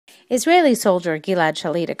Israeli soldier Gilad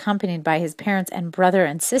Shalit, accompanied by his parents and brother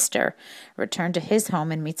and sister, returned to his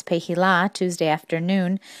home in Mitspe Hila Tuesday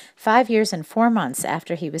afternoon, 5 years and 4 months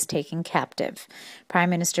after he was taken captive. Prime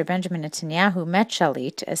Minister Benjamin Netanyahu met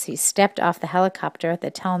Shalit as he stepped off the helicopter at the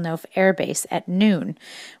Tel Nof air base at noon,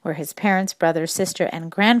 where his parents, brother, sister, and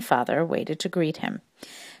grandfather waited to greet him.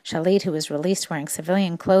 Shalit, who was released wearing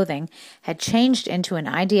civilian clothing, had changed into an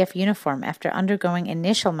IDF uniform after undergoing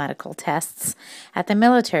initial medical tests at the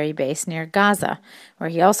military base near Gaza, where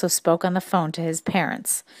he also spoke on the phone to his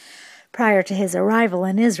parents. Prior to his arrival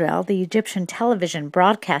in Israel, the Egyptian television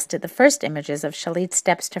broadcasted the first images of Shalit's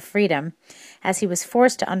steps to freedom as he was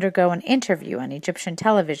forced to undergo an interview on Egyptian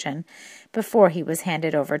television before he was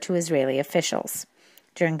handed over to Israeli officials.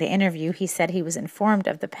 During the interview, he said he was informed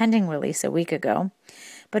of the pending release a week ago,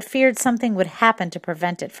 but feared something would happen to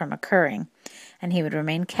prevent it from occurring, and he would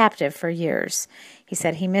remain captive for years. He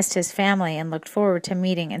said he missed his family and looked forward to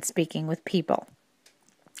meeting and speaking with people.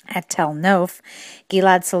 At Tel Nof,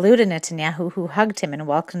 Gilad saluted Netanyahu, who hugged him and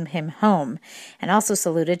welcomed him home, and also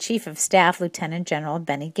saluted Chief of Staff Lieutenant General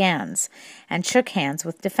Benny Gantz, and shook hands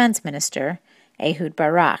with Defense Minister Ehud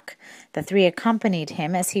Barak. The three accompanied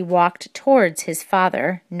him as he walked towards his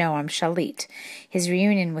father, Noam Shalit. His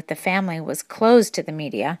reunion with the family was closed to the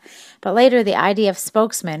media, but later the IDF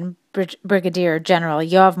spokesman, Brigadier General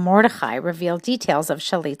Yoav Mordechai, revealed details of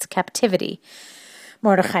Shalit's captivity.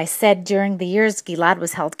 Mordechai said during the years Gilad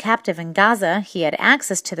was held captive in Gaza, he had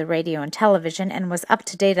access to the radio and television and was up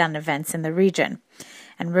to date on events in the region.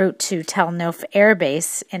 En route to Tel Nof Air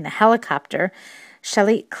Base in the helicopter,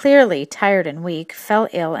 Shalit, clearly tired and weak, fell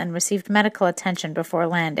ill and received medical attention before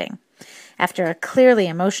landing. After a clearly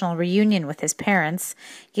emotional reunion with his parents,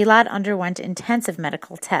 Gilad underwent intensive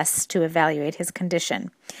medical tests to evaluate his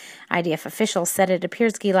condition. IDF officials said it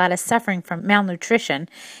appears Gilad is suffering from malnutrition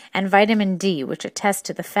and vitamin D, which attests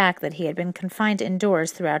to the fact that he had been confined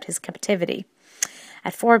indoors throughout his captivity.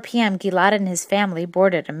 At 4 p.m., Gilad and his family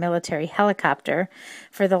boarded a military helicopter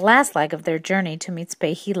for the last leg of their journey to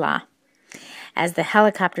Mitspe Hila. As the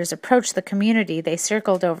helicopters approached the community, they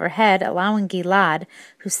circled overhead, allowing Gilad,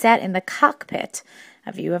 who sat in the cockpit,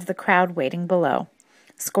 a view of the crowd waiting below.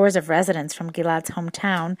 Scores of residents from Gilad's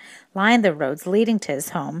hometown lined the roads leading to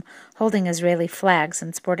his home, holding Israeli flags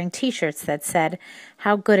and sporting T-shirts that said,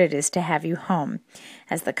 "How good it is to have you home."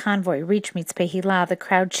 As the convoy reached Mitspe Hila, the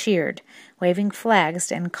crowd cheered, waving flags,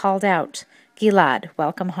 and called out, "Gilad,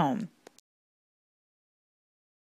 welcome home."